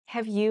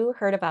Have you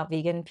heard about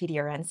vegan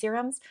PDRN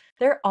serums?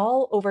 They're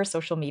all over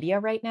social media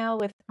right now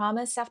with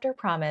promise after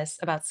promise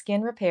about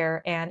skin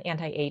repair and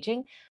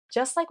anti-aging,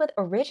 just like with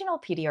original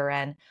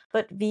PDRN,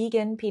 but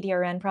vegan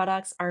PDRN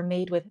products are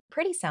made with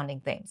pretty sounding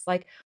things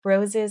like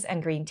roses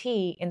and green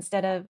tea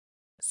instead of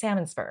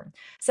salmon sperm.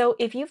 So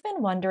if you've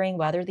been wondering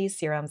whether these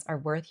serums are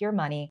worth your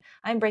money,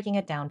 I'm breaking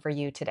it down for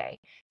you today.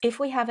 If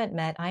we haven't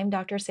met, I'm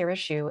Dr. Sarah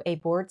Sheu, a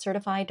board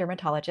certified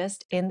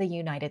dermatologist in the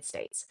United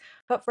States.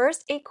 But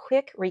first, a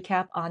quick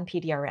recap on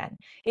PDRN.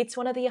 It's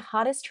one of the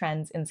hottest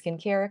trends in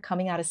skincare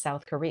coming out of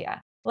South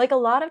Korea. Like a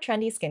lot of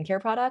trendy skincare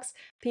products,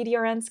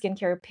 PDRN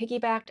skincare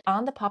piggybacked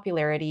on the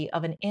popularity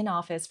of an in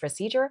office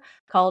procedure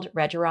called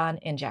Regeron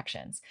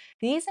injections.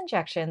 These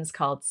injections,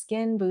 called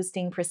skin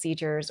boosting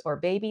procedures or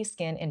baby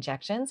skin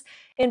injections,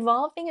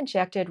 involve being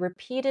injected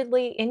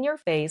repeatedly in your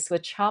face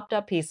with chopped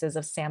up pieces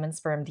of salmon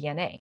sperm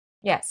DNA.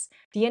 Yes,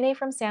 DNA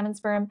from salmon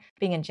sperm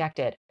being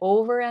injected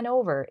over and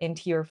over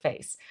into your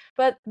face.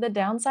 But the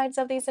downsides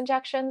of these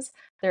injections,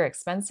 they're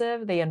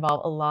expensive, they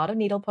involve a lot of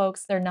needle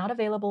pokes, they're not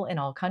available in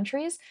all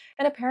countries,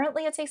 and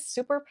apparently it's a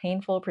super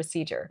painful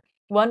procedure.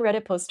 One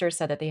Reddit poster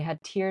said that they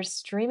had tears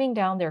streaming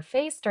down their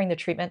face during the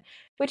treatment,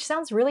 which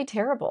sounds really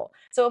terrible.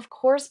 So, of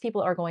course,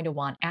 people are going to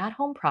want at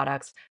home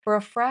products for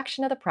a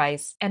fraction of the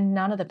price and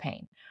none of the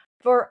pain.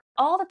 For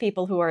all the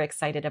people who are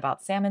excited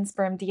about salmon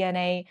sperm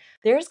DNA,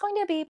 there's going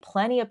to be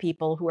plenty of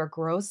people who are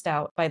grossed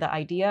out by the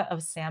idea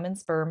of salmon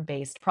sperm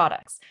based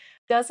products.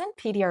 Doesn't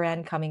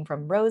PDRN coming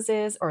from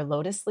roses or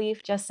lotus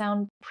leaf just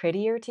sound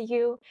prettier to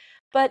you?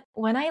 But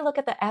when I look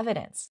at the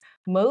evidence,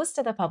 most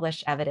of the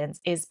published evidence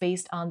is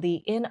based on the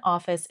in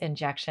office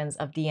injections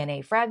of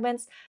DNA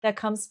fragments that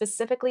come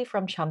specifically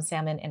from chum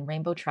salmon and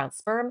rainbow trout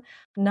sperm,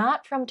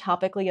 not from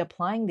topically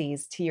applying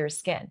these to your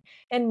skin.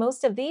 And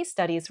most of these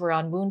studies were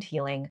on wound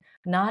healing,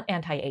 not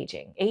anti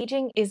aging.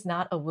 Aging is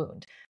not a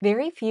wound.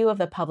 Very few of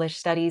the published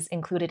studies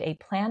included a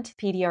plant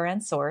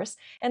PDRN source,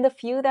 and the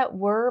few that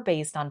were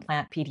based on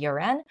plant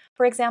PDRN,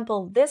 for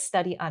example, this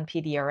study on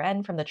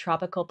PDRN from the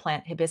tropical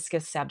plant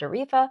Hibiscus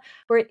sabdarifa,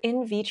 were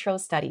in vitro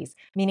studies,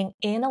 meaning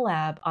in a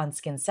lab on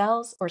skin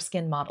cells or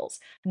skin models,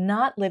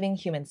 not living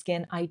human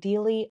skin,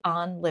 ideally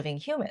on living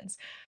humans.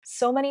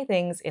 So many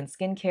things in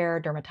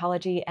skincare,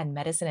 dermatology, and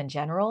medicine in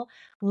general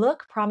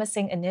look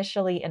promising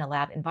initially in a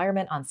lab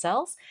environment on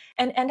cells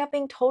and end up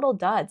being total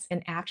duds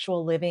in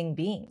actual living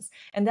beings.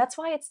 And that's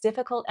why it's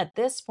difficult at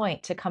this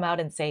point to come out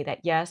and say that,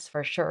 yes,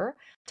 for sure,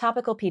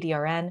 topical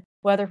PDRN,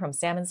 whether from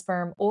salmon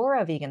sperm or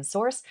a vegan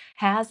source,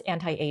 has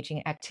anti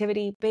aging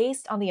activity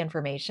based on the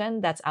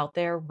information that's out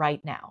there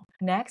right now.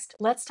 Next,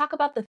 let's talk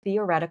about the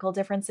theoretical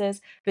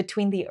differences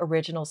between the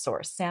original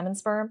source, salmon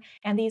sperm,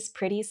 and these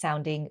pretty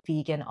sounding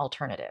vegan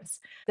alternatives.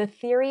 The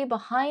theory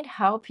behind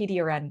how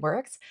PDRN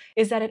works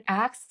is that it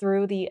acts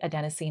through the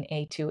adenosine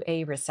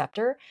A2A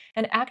receptor,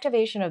 and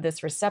activation of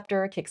this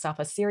receptor kicks off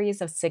a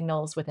series of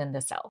signals within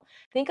the cell.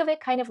 Think of it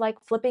kind of like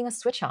flipping a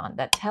switch on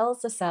that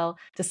tells the cell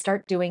to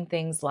start doing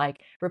things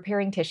like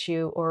repairing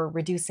tissue or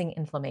reducing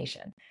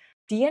inflammation.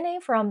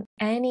 DNA from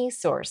any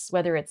source,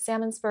 whether it's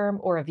salmon sperm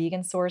or a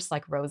vegan source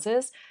like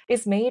roses,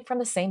 is made from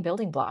the same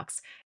building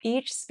blocks.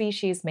 Each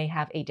species may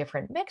have a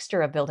different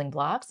mixture of building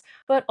blocks,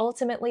 but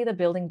ultimately the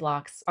building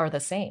blocks are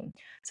the same.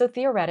 So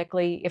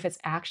theoretically, if it's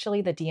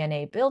actually the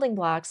DNA building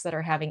blocks that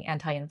are having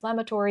anti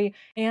inflammatory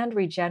and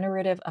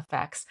regenerative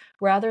effects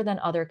rather than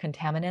other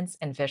contaminants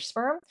in fish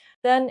sperm,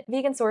 then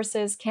vegan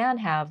sources can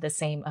have the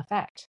same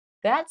effect.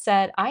 That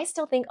said, I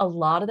still think a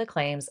lot of the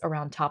claims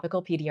around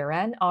topical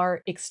PDRN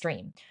are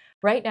extreme.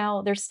 Right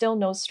now, there's still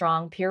no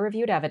strong peer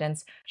reviewed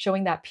evidence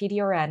showing that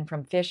PDRN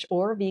from fish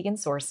or vegan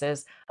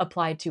sources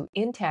applied to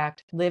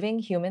intact, living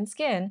human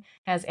skin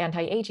has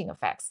anti aging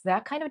effects.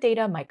 That kind of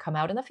data might come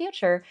out in the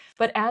future,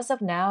 but as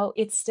of now,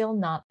 it's still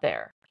not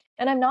there.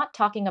 And I'm not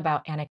talking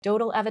about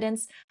anecdotal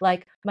evidence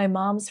like my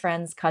mom's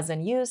friend's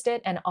cousin used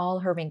it and all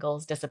her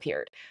wrinkles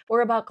disappeared, or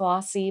about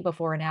glossy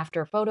before and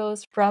after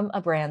photos from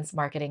a brand's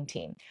marketing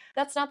team.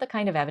 That's not the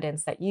kind of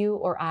evidence that you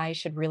or I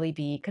should really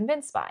be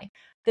convinced by.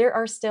 There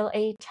are still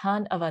a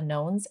ton of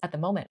unknowns at the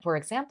moment. For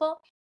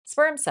example,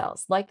 sperm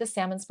cells, like the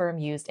salmon sperm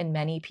used in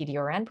many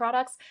PDRN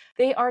products,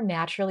 they are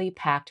naturally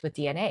packed with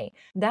DNA.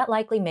 That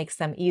likely makes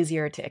them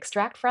easier to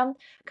extract from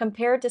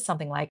compared to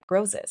something like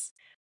roses.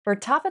 For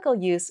topical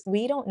use,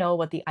 we don't know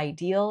what the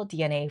ideal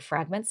DNA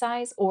fragment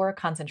size or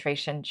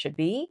concentration should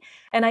be,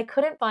 and I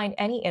couldn't find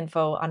any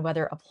info on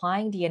whether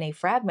applying DNA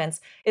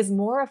fragments is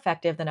more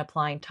effective than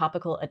applying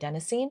topical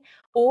adenosine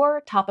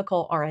or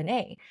topical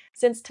RNA,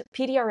 since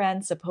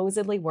PDRN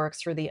supposedly works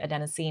through the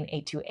adenosine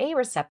A2A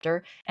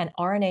receptor, and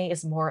RNA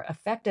is more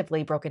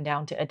effectively broken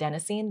down to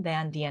adenosine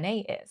than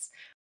DNA is.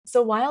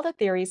 So while the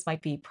theories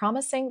might be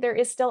promising, there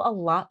is still a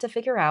lot to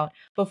figure out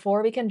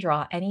before we can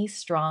draw any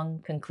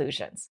strong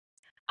conclusions.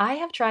 I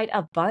have tried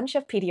a bunch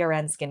of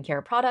PDRN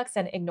skincare products,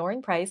 and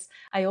ignoring price,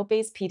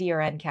 IOPE's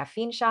PDRN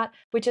Caffeine Shot,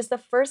 which is the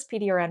first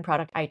PDRN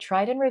product I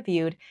tried and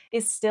reviewed,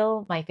 is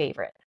still my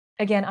favorite.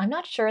 Again, I'm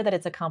not sure that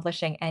it's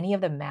accomplishing any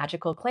of the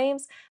magical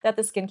claims that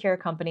the skincare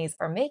companies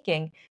are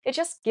making. It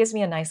just gives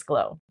me a nice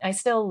glow. I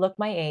still look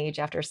my age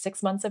after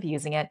 6 months of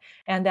using it,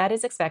 and that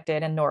is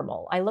expected and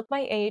normal. I look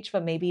my age,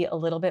 but maybe a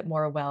little bit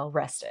more well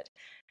rested.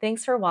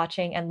 Thanks for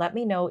watching, and let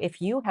me know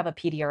if you have a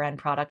PDRN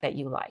product that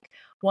you like.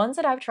 Ones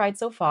that I've tried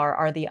so far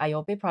are the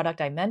IOPE product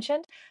I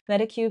mentioned,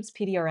 Medicube's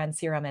PDRN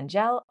serum and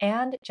gel,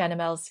 and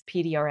Genabelle's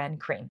PDRN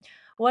cream.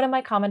 One of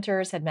my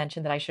commenters had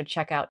mentioned that I should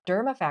check out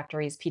Derma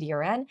Factory's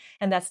PDRN,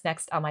 and that's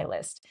next on my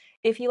list.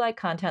 If you like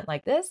content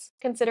like this,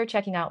 consider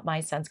checking out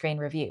my sunscreen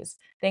reviews.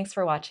 Thanks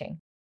for watching.